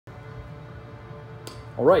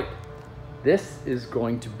All right, this is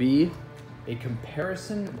going to be a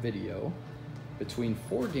comparison video between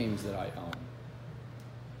 4 games that I own.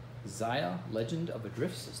 Xia, Legend of a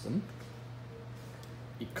Drift System,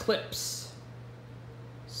 Eclipse,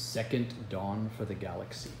 Second Dawn for the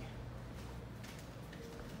Galaxy,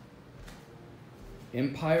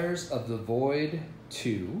 Empires of the Void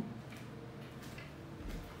 2,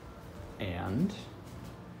 and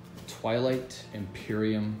Twilight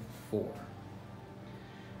Imperium 4.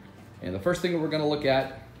 And the first thing that we're gonna look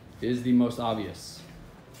at is the most obvious.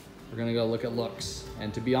 We're gonna go look at looks.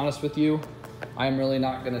 And to be honest with you, I'm really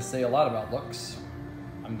not gonna say a lot about looks.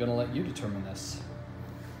 I'm gonna let you determine this.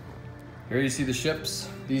 Here you see the ships.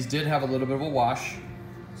 These did have a little bit of a wash,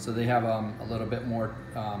 so they have a little bit more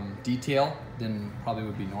detail than probably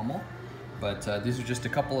would be normal. But these are just a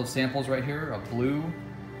couple of samples right here of blue,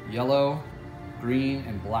 yellow, green,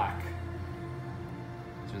 and black.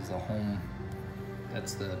 This is the home,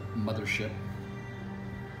 that's the mothership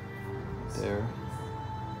there.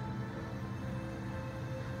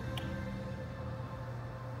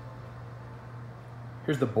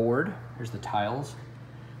 Here's the board, here's the tiles.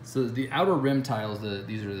 So the outer rim tiles,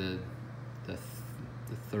 these are the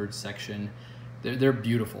third section. They're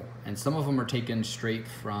beautiful, and some of them are taken straight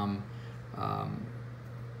from the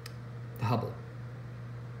Hubble.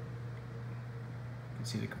 You can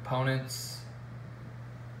see the components.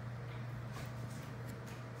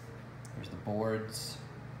 There's the boards.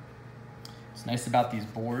 What's nice about these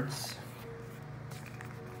boards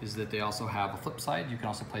is that they also have a flip side. You can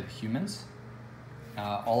also play the humans.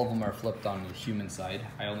 All of them are flipped on the human side.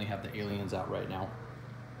 I only have the aliens out right now.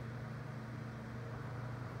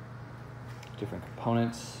 Different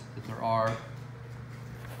components that there are.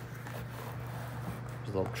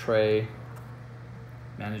 There's a little tray.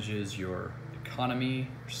 Manages your economy,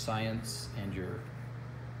 your science, and your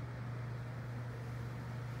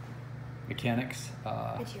mechanics.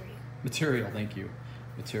 Material, thank you.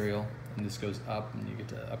 Material. And this goes up, and you get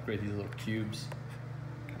to upgrade these little cubes.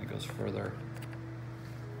 Kind of goes further.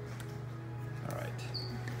 All right.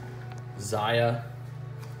 Xia.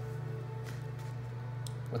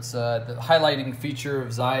 What's the highlighting feature of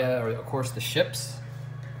Xia are, of course, the ships,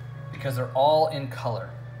 because they're all in color.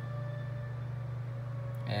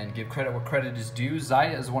 And give credit where credit is due.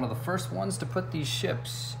 Xia is one of the first ones to put these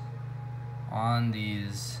ships on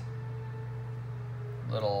these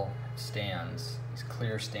little stands, these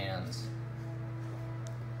clear stands.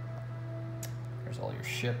 There's all your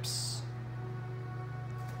ships,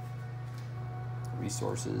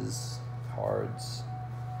 resources, cards.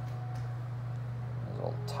 There's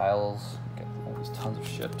all the tiles. Got all these tons of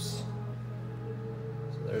ships.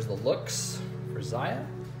 So there's the looks for Xia.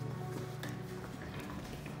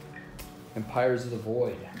 Empires of the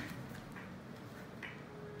Void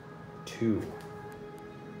 2.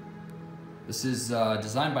 This is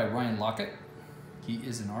designed by Ryan Lockett. He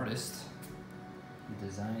is an artist. He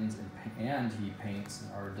designs and he paints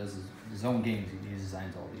or does his own games. He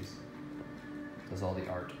designs all these. Does all the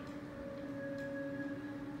art.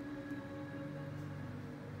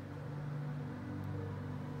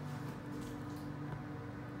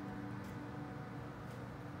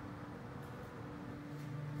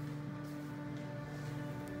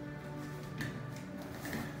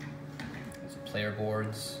 Player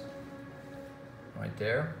boards right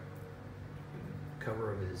there,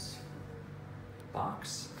 cover of his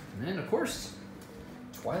box, and then of course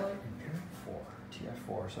Twilight Imperium 4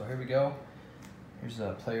 TF4. So here we go. Here's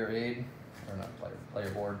a player aid, or not player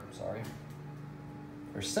board, sorry.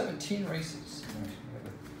 There's 17 races. We have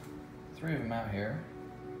 3 of them out here.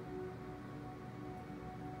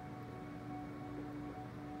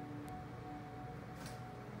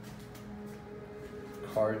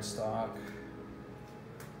 Card stock.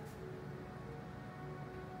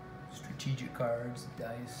 Strategic cards,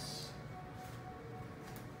 dice.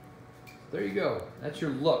 There you go. That's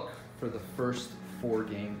your look for the first 4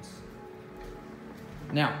 games.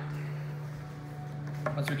 Now,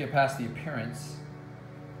 once we get past the appearance,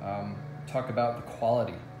 talk about the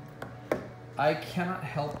quality. I cannot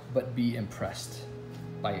help but be impressed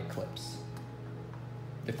by Eclipse.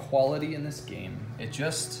 The quality in this game, it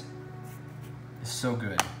just is so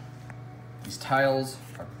good. These tiles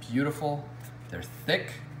are beautiful. They're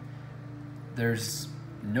thick. There's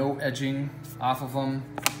no edging off of them.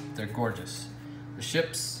 They're gorgeous. The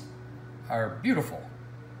ships are beautiful.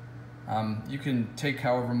 You can take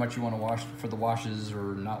however much you want to wash for the washes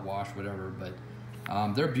or not wash, whatever,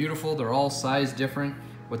 but they're beautiful. They're all size different.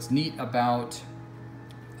 What's neat about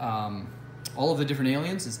all of the different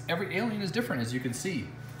aliens is every alien is different, as you can see.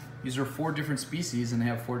 These are 4 different species and they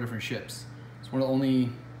have 4 different ships. It's one of the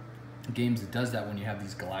only games that does that when you have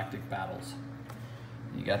these galactic battles.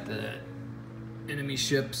 You got the enemy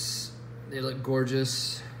ships, they look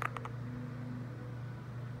gorgeous.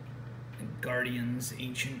 And guardians,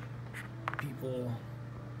 ancient people.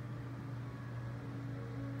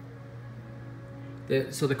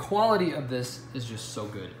 So the quality of this is just so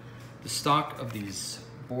good. The stock of these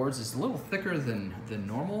boards is a little thicker than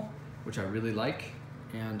normal, which I really like,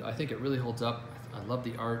 and I think it really holds up. I love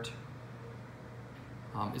the art.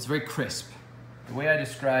 It's very crisp. The way I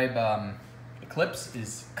describe Eclipse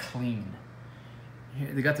is clean.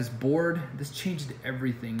 Here, they got this board. This changed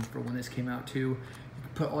everything for when this came out too. You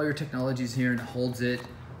can put all your technologies here and it holds it,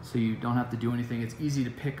 so you don't have to do anything. It's easy to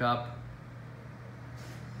pick up.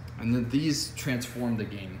 And then these transform the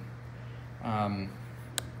game.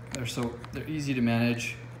 They're easy to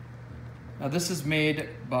manage. Now this is made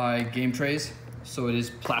by Game Trays, so it is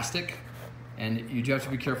plastic, and you do have to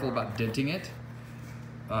be careful about denting it.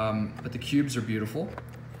 But the cubes are beautiful.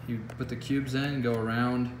 You put the cubes in, go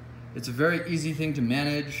around. It's a very easy thing to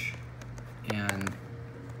manage and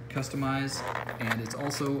customize, and it's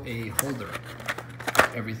also a holder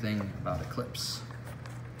for everything about Eclipse.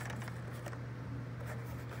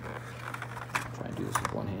 Try and do this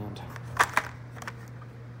with one hand.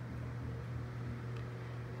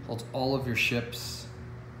 Holds all of your ships,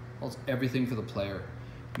 holds everything for the player.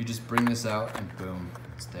 You just bring this out and boom,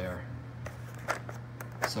 it's there.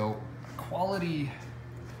 So quality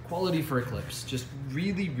for Eclipse. Just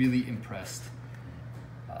really, really impressed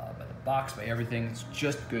by the box, by everything. It's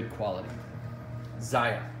just good quality.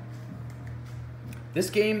 Xayah. This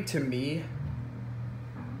game to me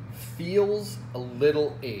feels a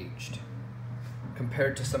little aged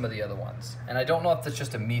compared to some of the other ones. And I don't know if that's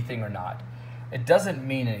just a me thing or not. It doesn't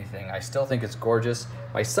mean anything. I still think it's gorgeous.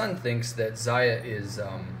 My son thinks that Xayah is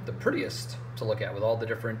the prettiest to look at with all the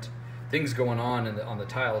different things going on on the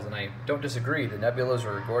tiles, and I don't disagree. The nebulas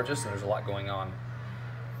are gorgeous and there's a lot going on.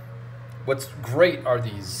 What's great are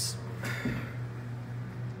these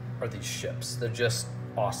ships. They're just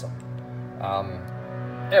awesome.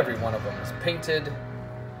 Every one of them is painted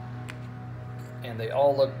and they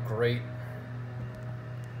all look great.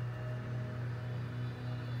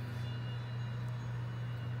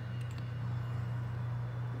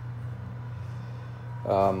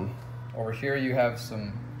 Over here you have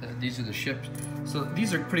some, these are the ships. So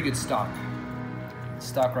these are pretty good stock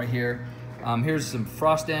right here. Here's some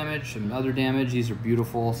frost damage, some other damage. These are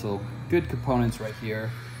beautiful, so good components right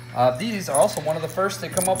here. These are also one of the first to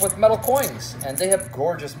come up with metal coins, and they have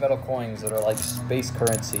gorgeous metal coins that are like space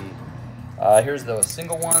currency. Here's those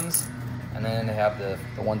single ones, and then they have the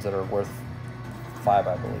ones that are worth 5,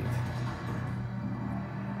 I believe.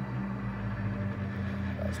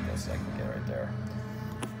 That's the best I can get right there.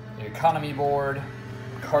 The economy board,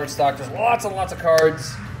 card stock. There's lots and lots of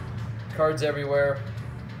cards. Cards everywhere.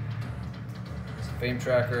 It's a fame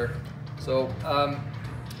tracker. So the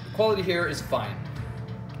quality here is fine.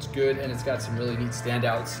 It's good, and it's got some really neat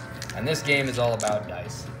standouts. And this game is all about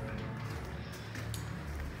dice.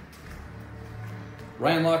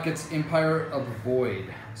 Ryan Lockett's Empire of the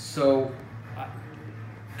Void. So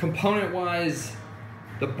component-wise,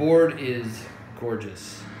 the board is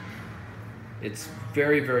gorgeous. It's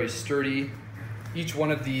very, very sturdy. Each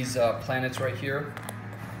one of these planets right here,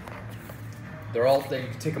 you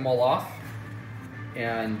can take them all off,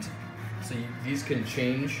 and so these can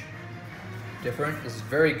change different. This is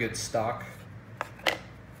very good stock. The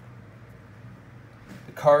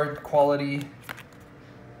card quality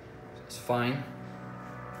is fine.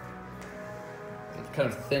 It's kind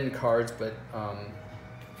of thin cards, but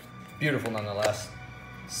beautiful nonetheless.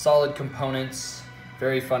 Solid components.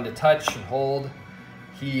 Very fun to touch and hold.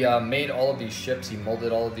 He made all of these ships. He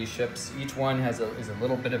molded all of these ships. Each one is a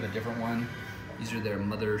little bit of a different one. These are their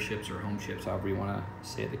mother ships or home ships, however you want to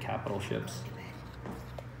say it, the capital ships.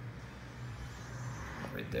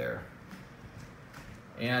 Right there.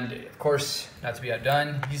 And of course, not to be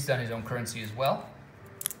outdone, he's done his own currency as well.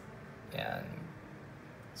 And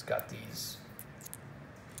it's got these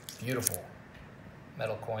beautiful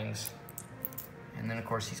metal coins. And then of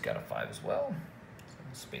course he's got a 5 as well.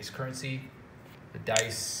 Space currency, the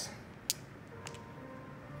dice,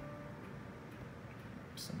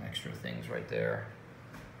 some extra things right there.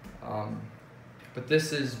 But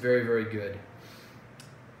this is very, very good.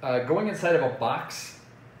 Going inside of a box,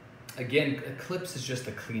 again, Eclipse is just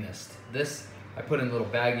the cleanest. This, I put in little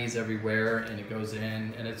baggies everywhere and it goes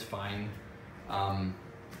in and it's fine.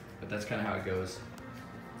 But that's kind of how it goes.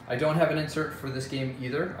 I don't have an insert for this game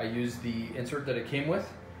either. I use the insert that it came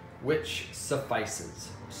with, which suffices.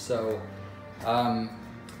 So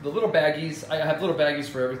the little baggies, I have little baggies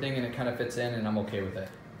for everything and it kind of fits in and I'm okay with it.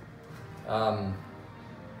 I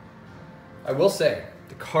will say,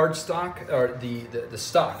 the card stock, or the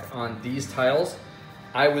stock on these tiles,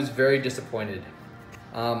 I was very disappointed.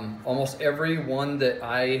 Almost every one that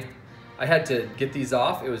I had to get these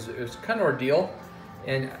off. It was kind of ordeal,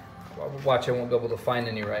 and watch, I won't be able to find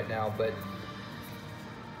any right now, but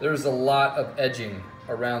there's a lot of edging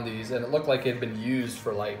around these, and it looked like it had been used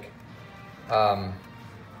for like,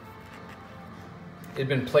 it'd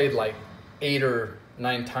been played like 8 or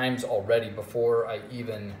 9 times already before I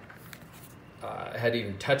even had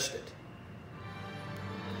even touched it.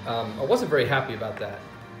 I wasn't very happy about that.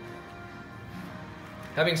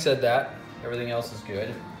 Having said that, everything else is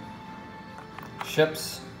good.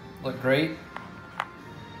 Ships look great.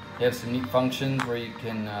 They have some neat functions where you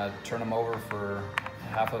can turn them over for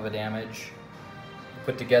half of a damage.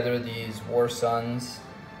 Put together these war suns.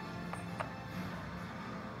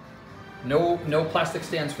 No plastic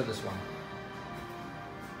stands for this one.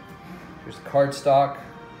 Here's the card stock.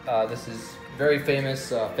 This is very famous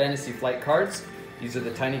Fantasy Flight cards. These are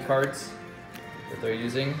the tiny cards that they're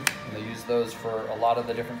using, and they use those for a lot of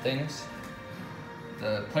the different things.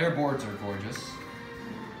 The player boards are gorgeous.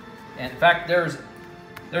 And in fact, there's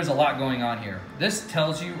a lot going on here. This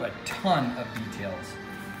tells you a ton of details.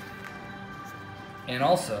 And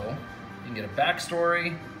also, you can get a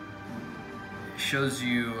backstory. It shows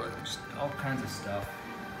you just all kinds of stuff.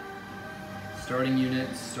 Starting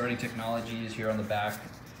units, starting technologies here on the back.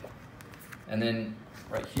 And then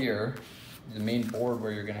right here, the main board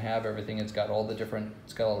where you're gonna have everything, it's got all the different,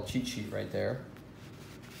 it's got a little cheat sheet right there.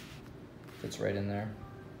 Fits right in there.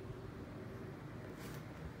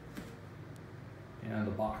 And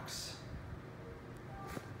the box.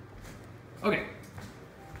 Okay.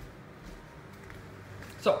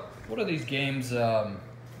 So, what are these games? What are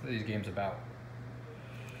these games about?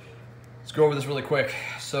 Let's go over this really quick.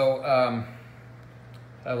 So, I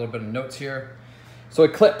have a little bit of notes here. So,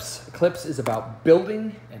 Eclipse. Eclipse is about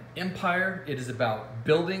building an empire. It is about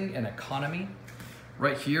building an economy.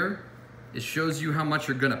 Right here, it shows you how much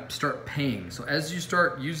you're gonna start paying. So, as you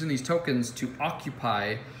start using these tokens to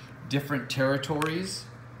occupy different territories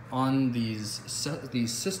on these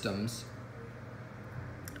systems,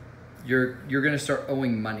 you're going to start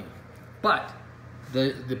owing money. But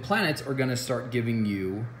the planets are going to start giving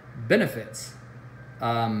you benefits.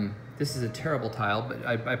 This is a terrible tile, but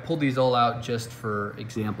I pulled these all out just for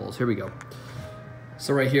examples. Here we go.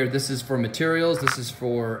 So right here, this is for materials, this is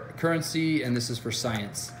for currency, and this is for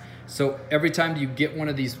science. So every time you get one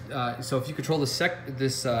of these, so if you control this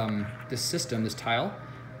system, this tile,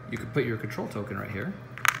 you could put your control token right here,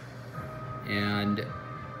 and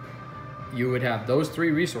you would have those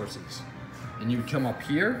 3 resources. And you would come up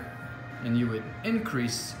here, and you would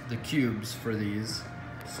increase the cubes for these.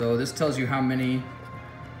 So this tells you how many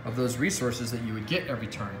of those resources that you would get every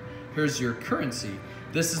turn. Here's your currency.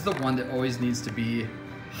 This is the one that always needs to be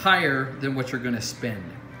higher than what you're gonna spend.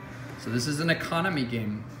 So this is an economy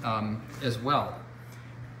game as well.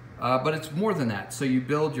 But it's more than that. So you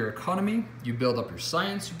build your economy, you build up your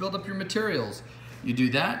science, you build up your materials. You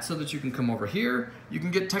do that so that you can come over here. You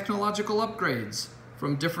can get technological upgrades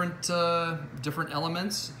from different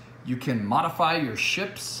elements. You can modify your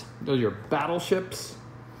ships, your battleships,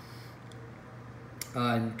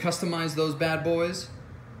 and customize those bad boys,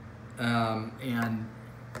 and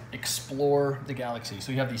explore the galaxy.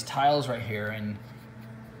 So you have these tiles right here, and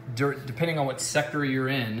depending on what sector you're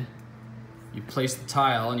in, you place the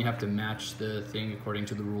tile and you have to match the thing according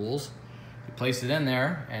to the rules. You place it in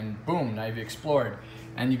there and boom, now you've explored.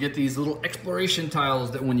 And you get these little exploration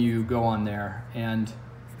tiles that when you go on there. And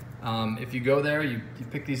if you go there, you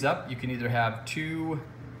pick these up, you can either have two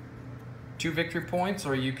victory points,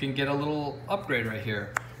 or you can get a little upgrade right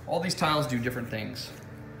here. All these tiles do different things.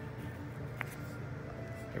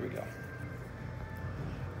 Here we go.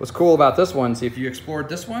 What's cool about this one, see if you explored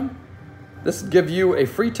this one, this would give you a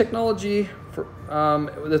free technology for,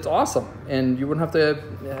 that's awesome, and you wouldn't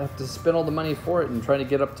have to spend all the money for it and try to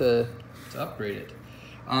get up to upgrade it.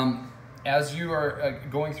 As you are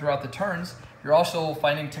going throughout the turns, you're also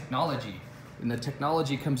finding technology, and the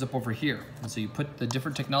technology comes up over here. And so you put the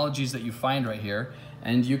different technologies that you find right here,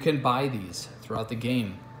 and you can buy these throughout the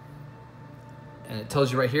game. And it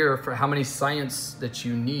tells you right here for how many science that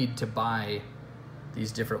you need to buy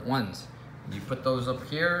these different ones. You put those up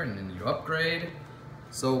here and then you upgrade.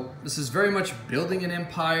 So this is very much building an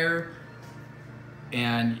empire,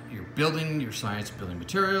 and you're building your science, building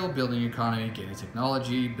material, building economy, getting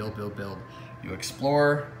technology, build. You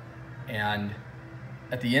explore, and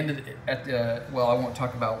at the end of well, I won't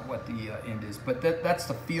talk about what the end is, but that's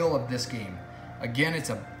the feel of this game. Again, it's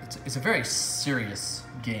a very serious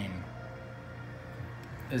game.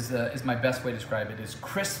 is my best way to describe it. It's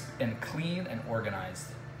crisp and clean and organized.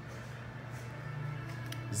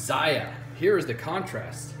 Zaya, here is the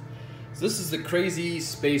contrast. So this is the crazy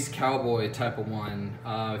space cowboy type of one.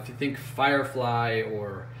 If you think Firefly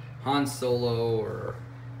or Han Solo or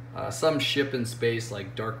some ship in space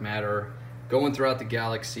like Dark Matter, going throughout the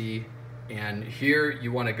galaxy, and here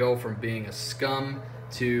you want to go from being a scum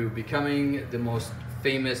to becoming the most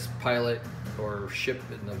famous pilot or ship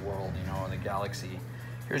in the world, you know, in the galaxy.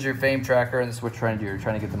 Here's your fame tracker, and this is what you're trying to do. You're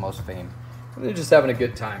trying to get the most fame. And they're just having a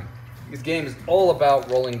good time. This game is all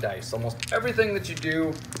about rolling dice. Almost everything that you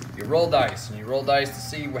do, you roll dice, and you roll dice to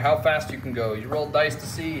see how fast you can go. You roll dice to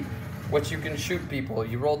see what you can shoot people.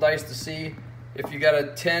 You roll dice to see if you got a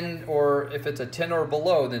 10, or if it's a 10 or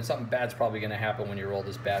below, then something bad's probably going to happen when you roll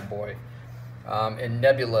this bad boy. And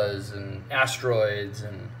nebulas and asteroids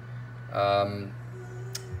and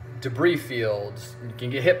debris fields. You can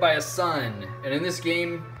get hit by a sun. And in this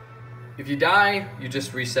game, if you die, you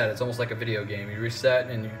just reset. It's almost like a video game. You reset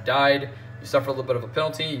and you died, you suffer a little bit of a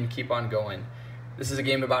penalty, and you keep on going. This is a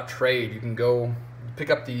game about trade. You can go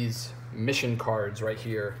pick up these mission cards right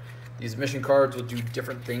here. These mission cards will do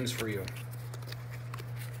different things for you.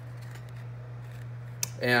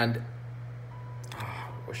 And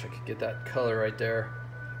wish I could get that color right there.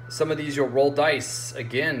 Some of these you'll roll dice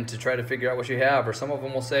again to try to figure out what you have, or some of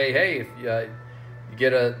them will say, hey, if you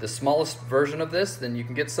get the smallest version of this, then you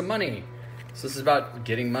can get some money. So this is about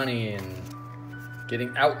getting money and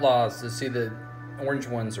getting outlaws. Let's see, the orange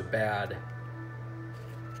ones are bad.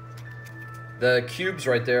 The cubes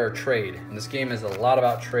right there are trade, and this game is a lot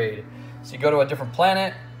about trade. So you go to a different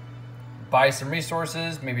planet, buy some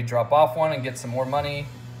resources, maybe drop off one and get some more money.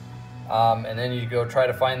 And then you go try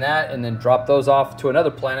to find that and then drop those off to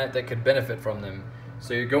another planet that could benefit from them.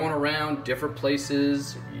 So you're going around different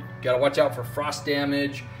places. You gotta watch out for frost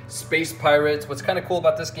damage, space pirates. What's kind of cool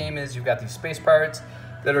about this game is you've got these space pirates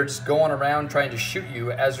that are just going around trying to shoot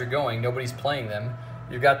you as you're going. Nobody's playing them.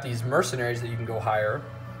 You've got these mercenaries that you can go hire.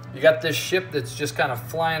 You got this ship that's just kind of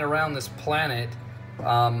flying around this planet.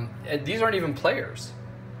 And these aren't even players.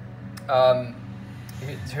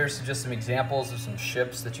 Here's just some examples of some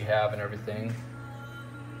ships that you have and everything.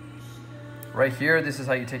 Right here, this is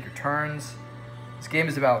how you take your turns. This game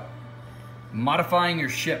is about modifying your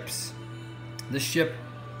ships. This ship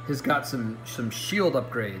has got some shield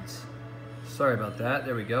upgrades. Sorry about that,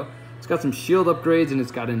 there we go. It's got some shield upgrades and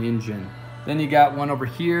it's got an engine. Then you got one over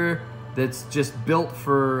here that's just built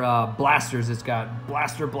for blasters. It's got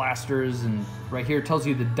blasters, and right here it tells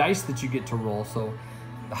you the dice that you get to roll. So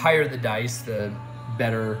the higher the dice, the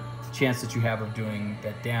better chance that you have of doing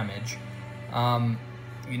that damage.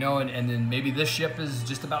 You know, and then maybe this ship is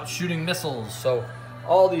just about shooting missiles. So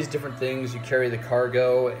all these different things, you carry the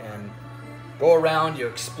cargo and go around, you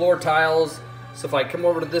explore tiles. So if I come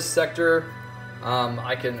over to this sector,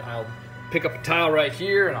 I'll pick up a tile right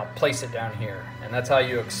here and I'll place it down here. And that's how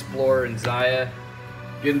you explore in Zaya.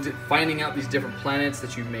 Get into finding out these different planets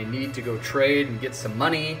that you may need to go trade and get some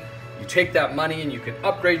money. You take that money and you can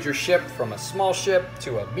upgrade your ship from a small ship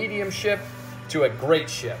to a medium ship to a great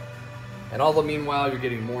ship. And all the meanwhile, you're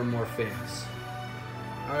getting more and more famous.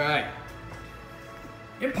 All right.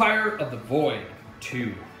 Empire of the Void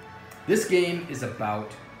 2. This game is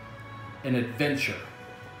about an adventure.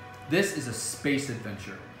 This is a space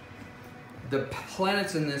adventure. The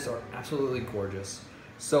planets in this are absolutely gorgeous.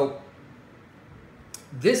 So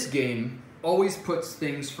this game always puts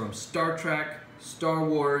things from Star Trek, Star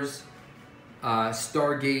Wars,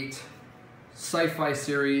 Stargate, sci-fi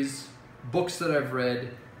series, books that I've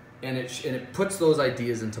read, and it puts those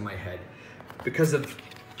ideas into my head because of,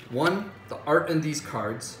 one, the art in these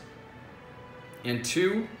cards, and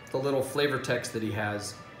two, the little flavor text that he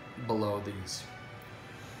has below these.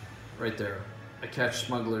 Right there. I catch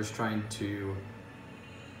smugglers trying to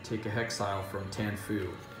take a hexile from Tanfu.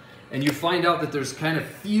 And you find out that there's kind of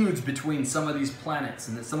feuds between some of these planets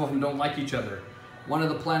and that some of them don't like each other. One of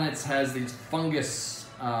the planets has these fungus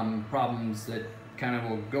problems that kind of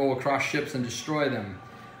will go across ships and destroy them.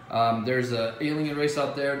 There's an alien race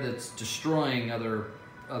out there that's destroying other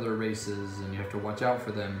races, and you have to watch out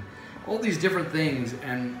for them. All these different things,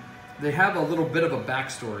 and they have a little bit of a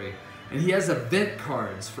backstory. And he has event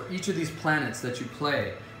cards for each of these planets that you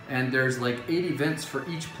play. And there's like 8 events for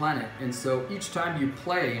each planet. And so each time you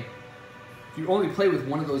play, you only play with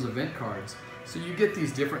one of those event cards. So you get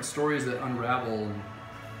these different stories that unravel and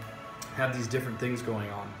have these different things going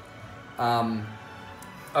on.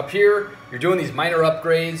 Up here, you're doing these minor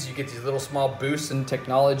upgrades. You get these little small boosts in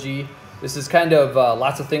technology. This is kind of,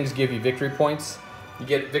 lots of things give you victory points. You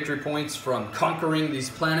get victory points from conquering these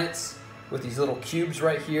planets with these little cubes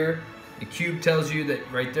right here. The cube tells you that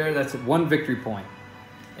right there, that's 1 victory point.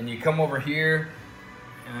 And you come over here,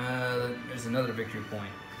 there's another victory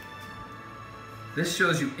point. This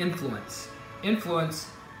shows you influence. Influence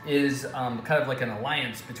is kind of like an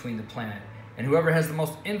alliance between the planet. And whoever has the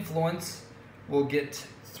most influence will get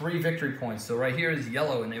 3 victory points. So right here is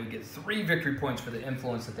yellow, and they would get 3 victory points for the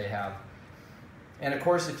influence that they have. And of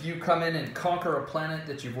course, if you come in and conquer a planet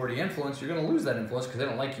that you've already influenced, you're going to lose that influence because they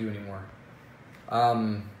don't like you anymore.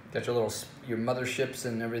 Got your motherships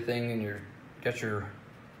and everything, and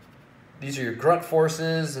these are your grunt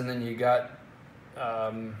forces, and then you got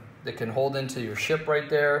that can hold into your ship right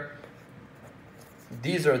there.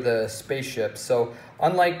 These are the spaceships. So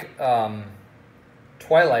unlike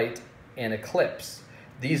Twilight and Eclipse,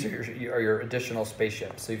 these are your additional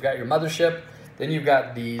spaceships. So you've got your mothership, then you've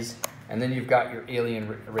got these, and then you've got your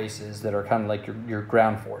alien races that are kind of like your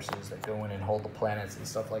ground forces that go in and hold the planets and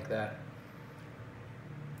stuff like that.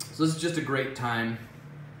 So this is just a great time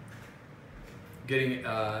getting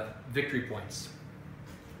victory points.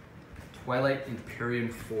 Twilight Imperium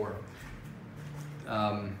 4.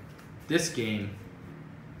 This game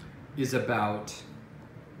is about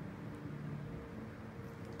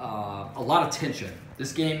a lot of tension.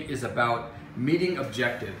 This game is about meeting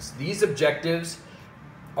objectives. These objectives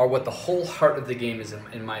are what the whole heart of the game is,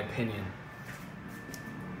 in my opinion.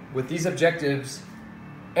 With these objectives,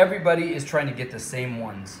 everybody is trying to get the same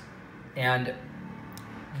ones. And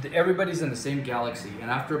everybody's in the same galaxy. And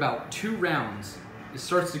after about 2 rounds, it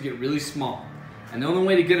starts to get really small. And the only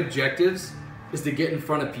way to get objectives is to get in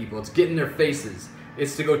front of people. It's get in their faces.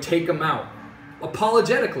 It's to go take them out.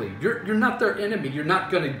 Apologetically. You're not their enemy. You're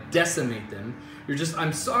not going to decimate them. You're just,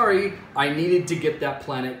 I'm sorry, I needed to get that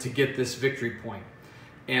planet to get this victory point.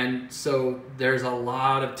 And so there's a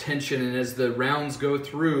lot of tension, and as the rounds go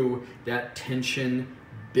through, that tension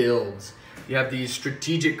builds. You have these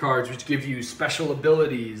strategic cards which give you special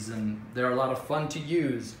abilities, and they're a lot of fun to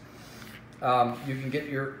use. You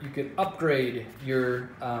can upgrade your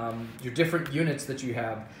different units that you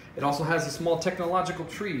have. It also has a small technological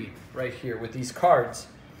tree right here with these cards.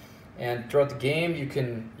 And throughout the game, you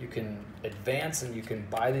can advance and you can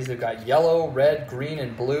buy these. They've got yellow, red, green,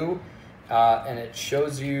 and blue, and it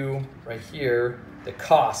shows you right here the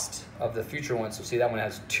cost of the future ones. So see, that one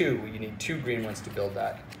has 2. You need 2 green ones to build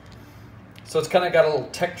that. So it's kind of got a little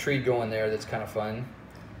tech tree going there that's kind of fun.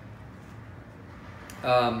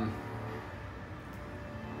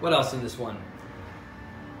 What else in this one?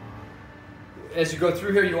 As you go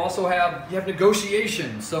through here, you also have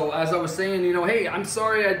negotiation. So as I was saying, hey, I'm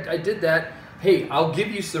sorry I did that. Hey, I'll give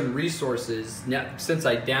you some resources since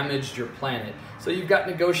I damaged your planet. So you've got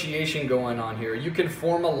negotiation going on here. You can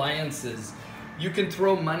form alliances. You can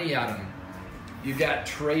throw money at them. You've got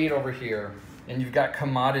trade over here. And you've got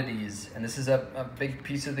commodities. And this is a big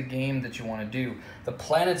piece of the game that you want to do. The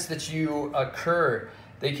planets that you occur,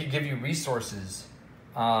 they could give you resources.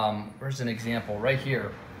 Where's an example? Right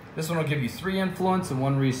here. This one will give you 3 influence and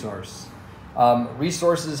 1 resource.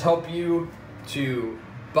 Resources help you to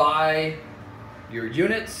buy your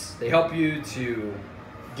units. They help you to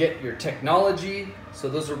get your technology. So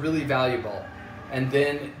those are really valuable. And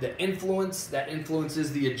then the influence, that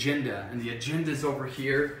influences the agenda. And the agendas over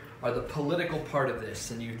here are the political part of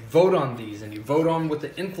this. And you vote on these, and you vote on with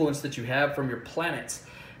the influence that you have from your planets.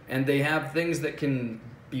 And they have things that can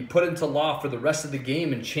be put into law for the rest of the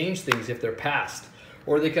game and change things if they're passed.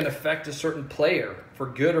 Or they can affect a certain player for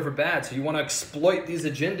good or for bad. So you want to exploit these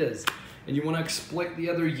agendas, and you want to exploit the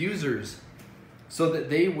other users so that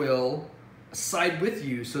they will side with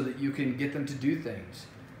you so that you can get them to do things.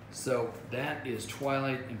 So that is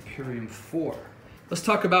Twilight Imperium 4. Let's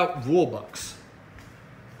talk about rulebooks.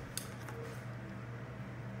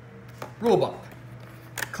 Rulebook,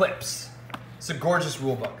 Eclipse. It's a gorgeous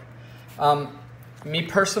rulebook. Me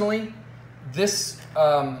personally, this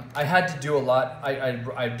I had to do a lot.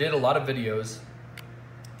 I did a lot of videos.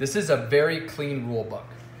 This is a very clean rulebook,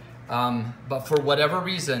 but for whatever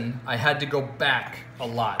reason, I had to go back a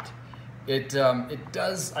lot. It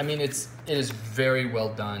does. I mean, it is very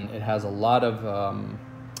well done. It has a lot of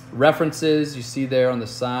references you see there on the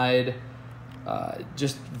side.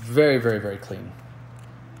 Just very, very, very clean.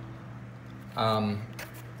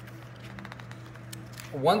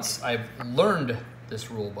 Once I've learned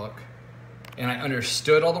this rule book and I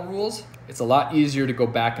understood all the rules, it's a lot easier to go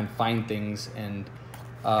back and find things and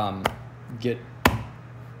get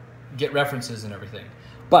references and everything.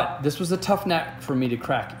 But this was a tough nut for me to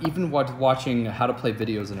crack, even watching how to play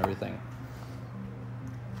videos and everything.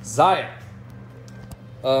 Zaya.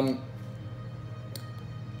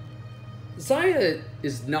 Zaya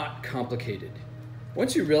is not complicated.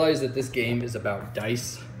 Once you realize that this game is about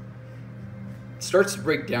dice starts to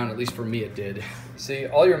break down, at least for me it did. See,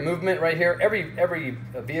 all your movement right here, every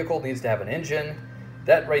vehicle needs to have an engine.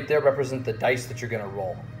 That right there represents the dice that you're gonna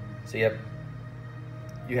roll. So you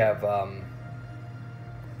have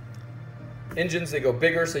engines that go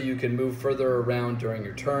bigger so you can move further around during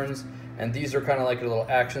your turns. And these are kind of like your little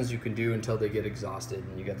actions you can do until they get exhausted.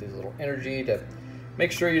 And you get these little energy to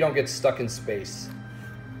make sure you don't get stuck in space.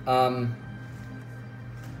 The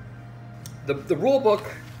rule book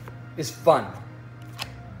is fun.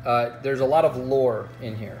 There's a lot of lore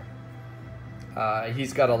in here.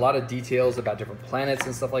 He's got a lot of details about different planets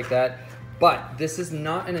and stuff like that. But this is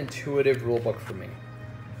not an intuitive rule book for me.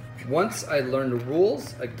 Once I learned the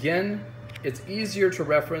rules, again, it's easier to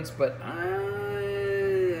reference, but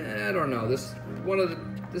I don't know. This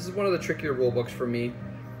is one of the trickier rule books for me.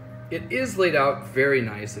 It is laid out very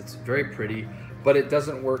nice. It's very pretty, but it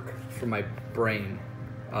doesn't work for my brain.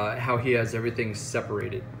 How he has everything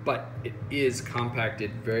separated, but it is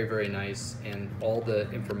compacted very, very nice, and all the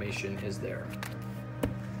information is there.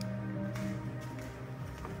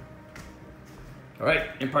 All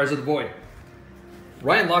right, Empires of the Void.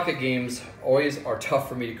 Ryan Lockett games always are tough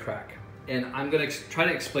for me to crack, and I'm gonna try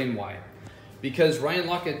to explain why. Because Ryan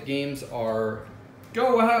Lockett games are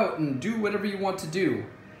go out and do whatever you want to do,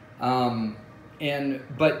 but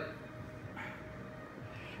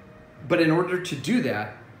in order to do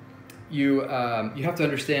that, you have to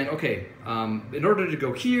understand, okay, in order to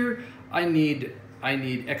go here, I need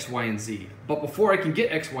X, Y, and Z. But before I can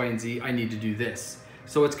get X, Y, and Z, I need to do this.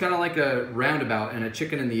 So it's kind of like a roundabout and a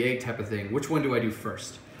chicken and the egg type of thing. Which one do I do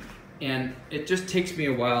first? And it just takes me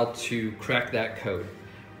a while to crack that code.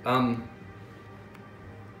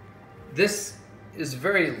 This is a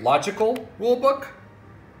very logical rule book,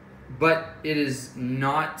 but it is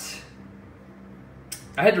not.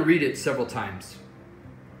 I had to read it several times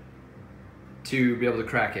to be able to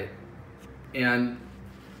crack it. And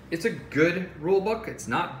it's a good rule book. It's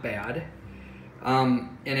not bad.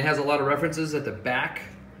 And it has a lot of references at the back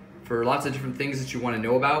for lots of different things that you want to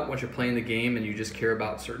know about once you're playing the game and you just care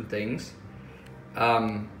about certain things.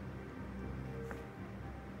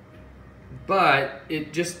 But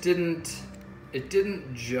it just didn't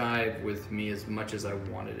jive with me as much as I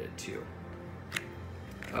wanted it to.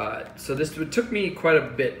 So it took me quite a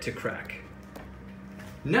bit to crack.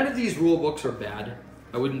 None of these rule books are bad.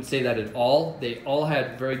 I wouldn't say that at all. They all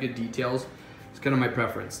had very good details. It's kind of my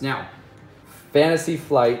preference. Now, Fantasy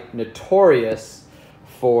Flight, notorious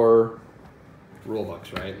for rule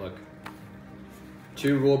books, right? Look,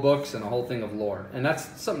 2 rule books and a whole thing of lore. And that's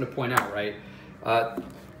something to point out, right?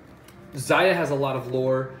 Zaya has a lot of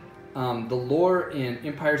lore. The lore in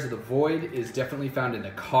Empires of the Void is definitely found in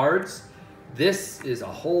the cards. This is a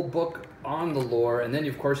whole book on the lore, and then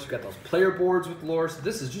of course you've got those player boards with lore, so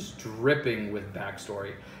this is just dripping with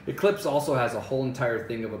backstory. Eclipse also has a whole entire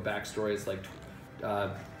thing of a backstory. It's like,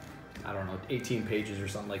 I don't know, 18 pages or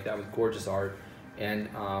something like that with gorgeous art, and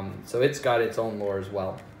so it's got its own lore as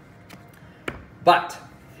well. But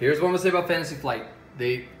here's what I'm gonna say about Fantasy Flight.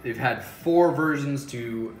 They've had 4 versions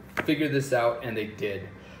to figure this out, and they did.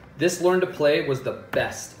 This Learn to Play was the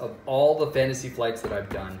best of all the Fantasy Flights that I've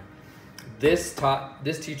done. This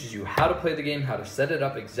teaches you how to play the game, how to set it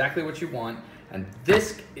up exactly what you want, and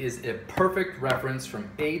this is a perfect reference from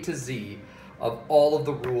A to Z of all of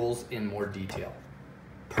the rules in more detail.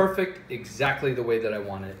 Perfect, exactly the way that I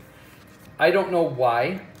want it. I don't know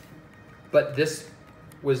why, but this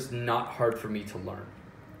was not hard for me to learn.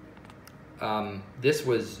 This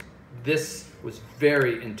was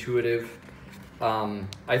very intuitive.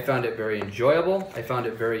 I found it very enjoyable. I found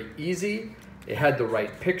it very easy. It had the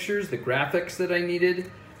right pictures, the graphics that I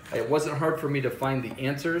needed. It wasn't hard for me to find the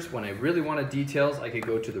answers. When I really wanted details, I could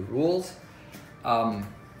go to the rules. I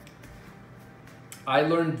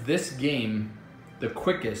learned this game the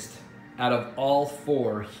quickest out of all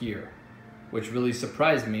 4 here, which really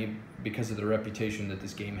surprised me because of the reputation that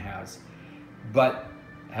this game has. But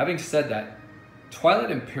having said that,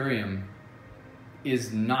 Twilight Imperium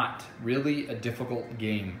is not really a difficult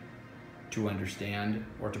game to understand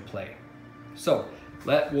or to play. So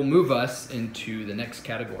that will move us into the next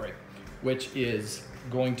category, which is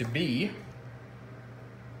going to be,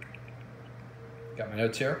 got my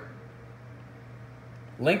notes here,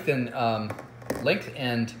 length and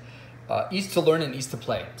ease to learn and ease to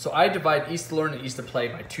play. So I divide ease to learn and ease to play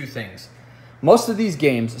by 2 things. Most of these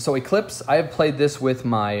games, so Eclipse, I have played this with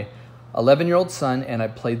my 11-year-old son, and I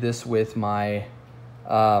played this with my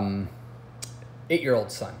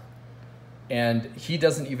 8-year-old son. And he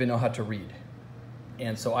doesn't even know how to read.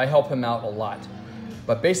 And so I help him out a lot.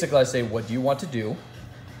 But basically I say, what do you want to do?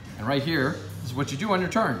 And right here is what you do on your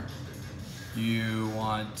turn. Do you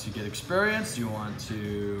want to get experience? Do you want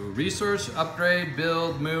to research, upgrade,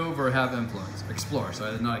 build, move, or have influence? Explore,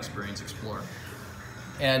 so not experience, explore.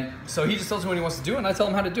 And so he just tells me what he wants to do, and I tell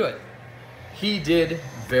him how to do it. He did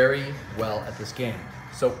very well at this game.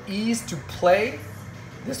 So ease to play,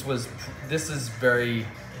 this is very,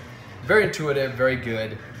 very intuitive, very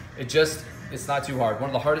good. It's not too hard. One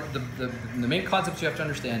of the hardest, the main concepts you have to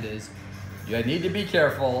understand is you need to be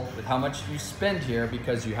careful with how much you spend here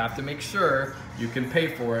because you have to make sure you can pay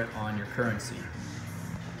for it on your currency.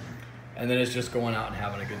 And then it's just going out and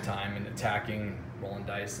having a good time and attacking, rolling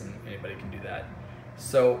dice, and anybody can do that.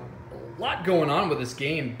 So a lot going on with this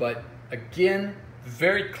game, but again,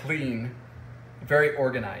 very clean, very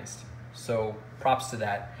organized. So props to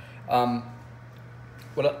that.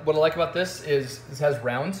 What I like about this is this has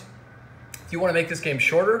rounds. If you want to make this game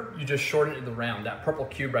shorter, you just shorten it to the round. That purple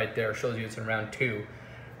cube right there shows you it's in round 2.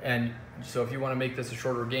 And so if you want to make this a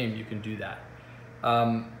shorter game, you can do that.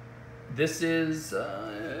 This is,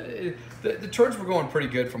 the turns were going pretty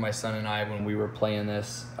good for my son and I when we were playing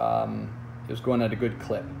this. It was going at a good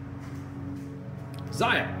clip.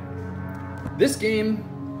 Xayah. This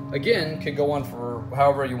game, again, can go on for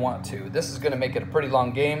however you want to. This is going to make it a pretty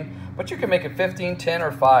long game, but you can make it 15, 10,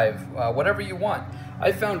 or 5, whatever you want.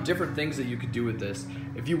 I found different things that you could do with this.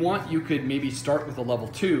 If you want, you could maybe start with a level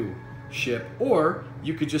 2 ship, or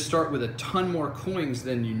you could just start with a ton more coins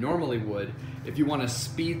than you normally would if you want to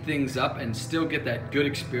speed things up and still get that good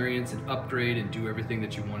experience and upgrade and do everything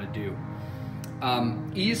that you want to do.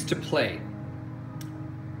 Ease to play.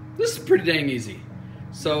 This is pretty dang easy.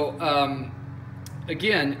 So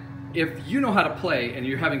again, if you know how to play and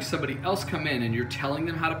you're having somebody else come in and you're telling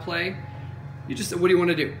them how to play, you just, what do you want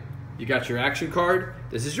to do? You got your action card,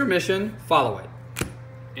 this is your mission, follow it.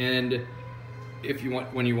 And if you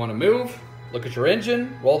want, when you want to move, look at your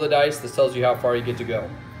engine, roll the dice, this tells you how far you get to go.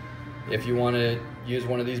 If you want to use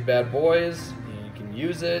one of these bad boys, you can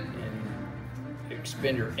use it and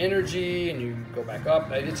expend your energy and you go back up.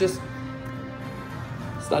 It's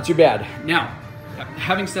not too bad. Now,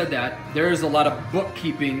 having said that, there is a lot of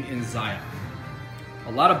bookkeeping in Xayah.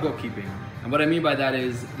 A lot of bookkeeping. And what I mean by that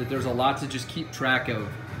is that there's a lot to just keep track of.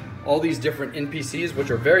 All these different NPCs,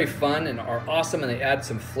 which are very fun and are awesome, and they add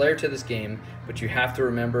some flair to this game, but you have to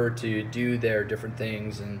remember to do their different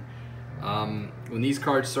things. And when these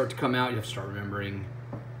cards start to come out, you have to start remembering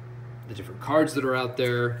the different cards that are out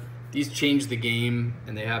there. These change the game,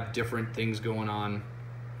 and they have different things going on.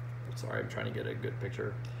 Sorry, I'm trying to get a good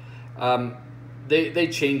picture. They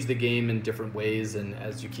change the game in different ways, and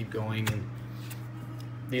as you keep going, and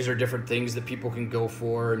these are different things that people can go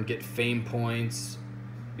for and get fame points.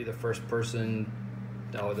 Be the first person.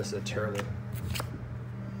 Oh, this is a terrible.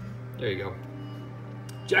 There you go.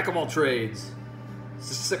 Jack of all trades.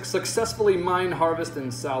 Successfully mine, harvest,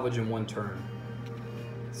 and salvage in one turn.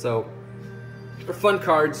 So they're fun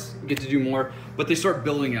cards. You get to do more, but they start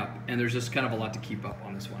building up, and there's just kind of a lot to keep up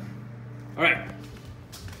on this one. All right.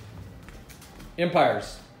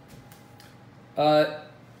 Empires.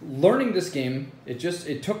 Learning this game,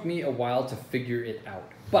 it took me a while to figure it out,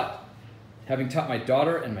 but having taught my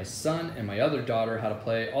daughter and my son and my other daughter how to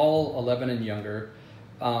play, all 11 and younger,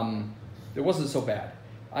 it wasn't so bad.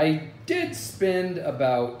 I did spend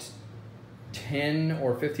about 10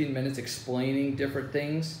 or 15 minutes explaining different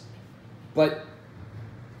things, but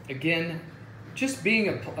again, just being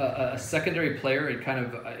a secondary player and kind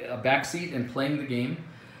of a backseat and playing the game,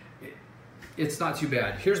 it's not too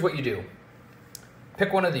bad. Here's what you do.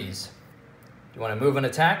 Pick one of these. Do you want to move and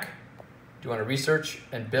attack? Do you want to research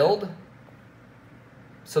and build?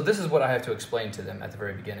 So this is what I have to explain to them at the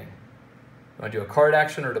very beginning. You want to do a card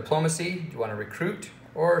action or diplomacy? Do you want to recruit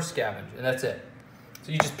or scavenge? And that's it.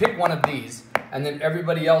 So you just pick one of these, and then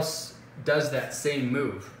everybody else does that same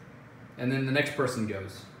move. And then the next person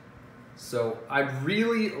goes. So I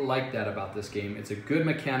really like that about this game. It's a good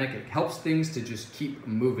mechanic. It helps things to just keep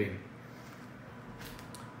moving.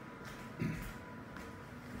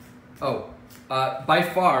 By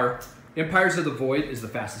far, Empires of the Void is the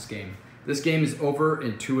fastest game. This game is over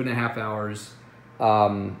in 2.5 hours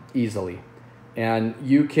easily. And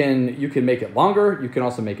you can make it longer. You can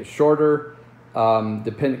also make it shorter,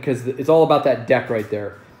 because it's all about that deck right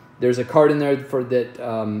there. There's a card in there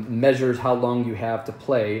that measures how long you have to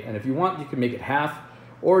play. And if you want, you can make it half,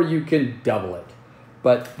 or you can double it.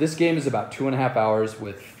 But this game is about 2.5 hours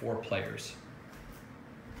with 4 players.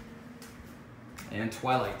 And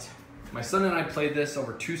Twilight. My son and I played this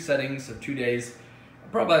over 2 settings of 2 days,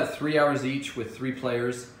 probably about 3 hours each with 3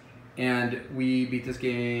 players. And we beat this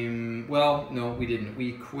game, well, no, we didn't.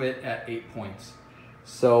 We quit at 8 points.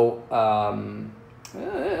 So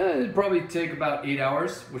It'd probably take about 8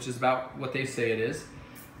 hours, which is about what they say it is.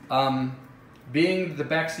 Being the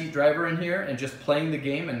backseat driver in here and just playing the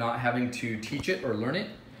game and not having to teach it or learn it,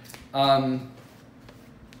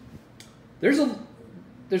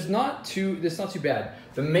 it's not too bad.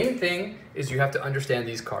 The main thing is you have to understand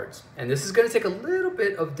these cards, and this is going to take a little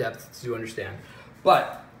bit of depth to understand,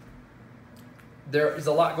 but there is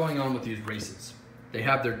a lot going on with these races. They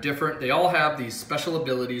all have these special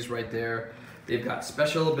abilities right there. They've got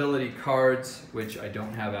special ability cards, which I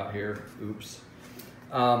don't have out here. Oops.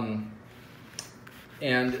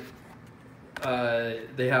 They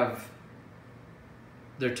have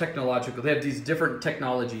these different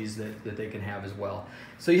technologies that they can have as well.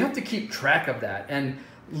 So you have to keep track of that. And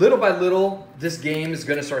little by little, this game is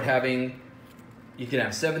going to start having, you can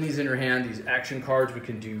have 70s in your hand, these action cards. We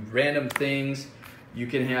can do random things. You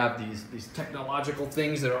can have these technological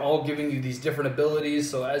things that are all giving you these different abilities.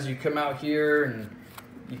 So as you come out here, and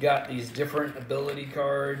you got these different ability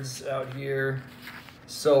cards out here.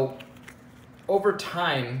 So over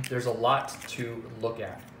time, there's a lot to look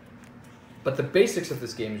at. But the basics of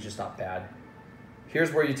this game is just not bad.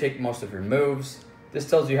 Here's where you take most of your moves. This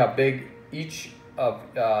tells you how big each of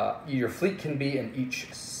your fleet can be in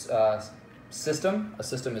each system. A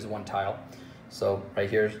system is one tile. So right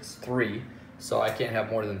here it's 3. So I can't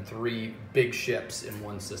have more than 3 big ships in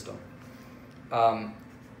one system.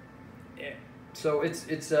 So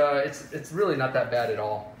it's really not that bad at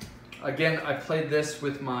all. Again, I played this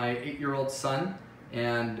with my 8-year-old son,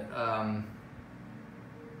 and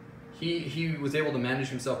he was able to manage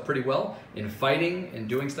himself pretty well in fighting and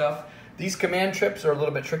doing stuff. These command trips are a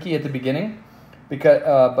little bit tricky at the beginning, because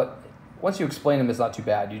but once you explain them, it's not too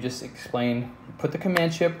bad. You just explain, put the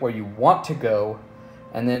command chip where you want to go,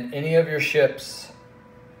 and then any of your ships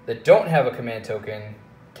that don't have a command token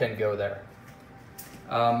can go there.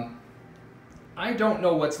 I don't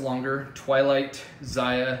know what's longer, Twilight,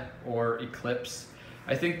 Xayah, or Eclipse.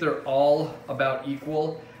 I think they're all about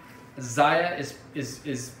equal. Xayah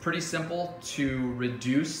is pretty simple to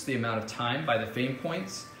reduce the amount of time by the fame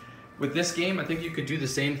points. With this game, I think you could do the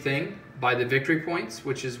same thing by the victory points,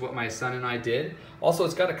 which is what my son and I did. Also,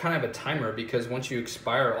 it's got a kind of a timer, because once you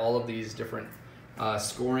expire all of these different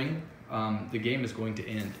scoring, the game is going to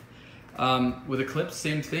end. With Eclipse,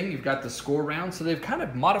 same thing. You've got the score round, so they've kind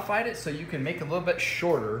of modified it so you can make it a little bit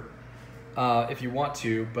shorter if you want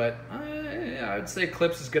to, but I would say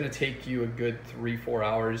Eclipse is going to take you a good 3-4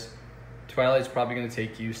 hours. Twilight's probably going to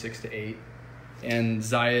take you 6 to 8, and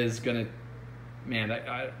Xayah is going to, man,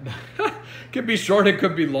 could be short, it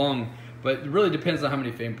could be long, but it really depends on how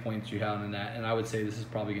many fame points you have on that, and I would say this is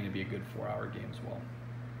probably going to be a good 4-hour game as well.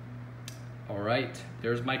 All right,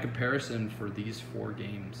 there's my comparison for these 4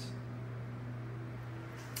 games.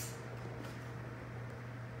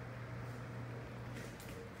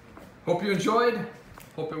 Hope you enjoyed.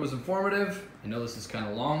 Hope it was informative. I know this is kind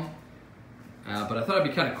of long, but I thought it'd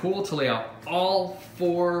be kind of cool to lay out all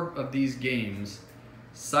 4 of these games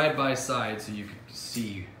side by side so you could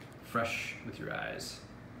see fresh with your eyes.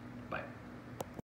 Bye.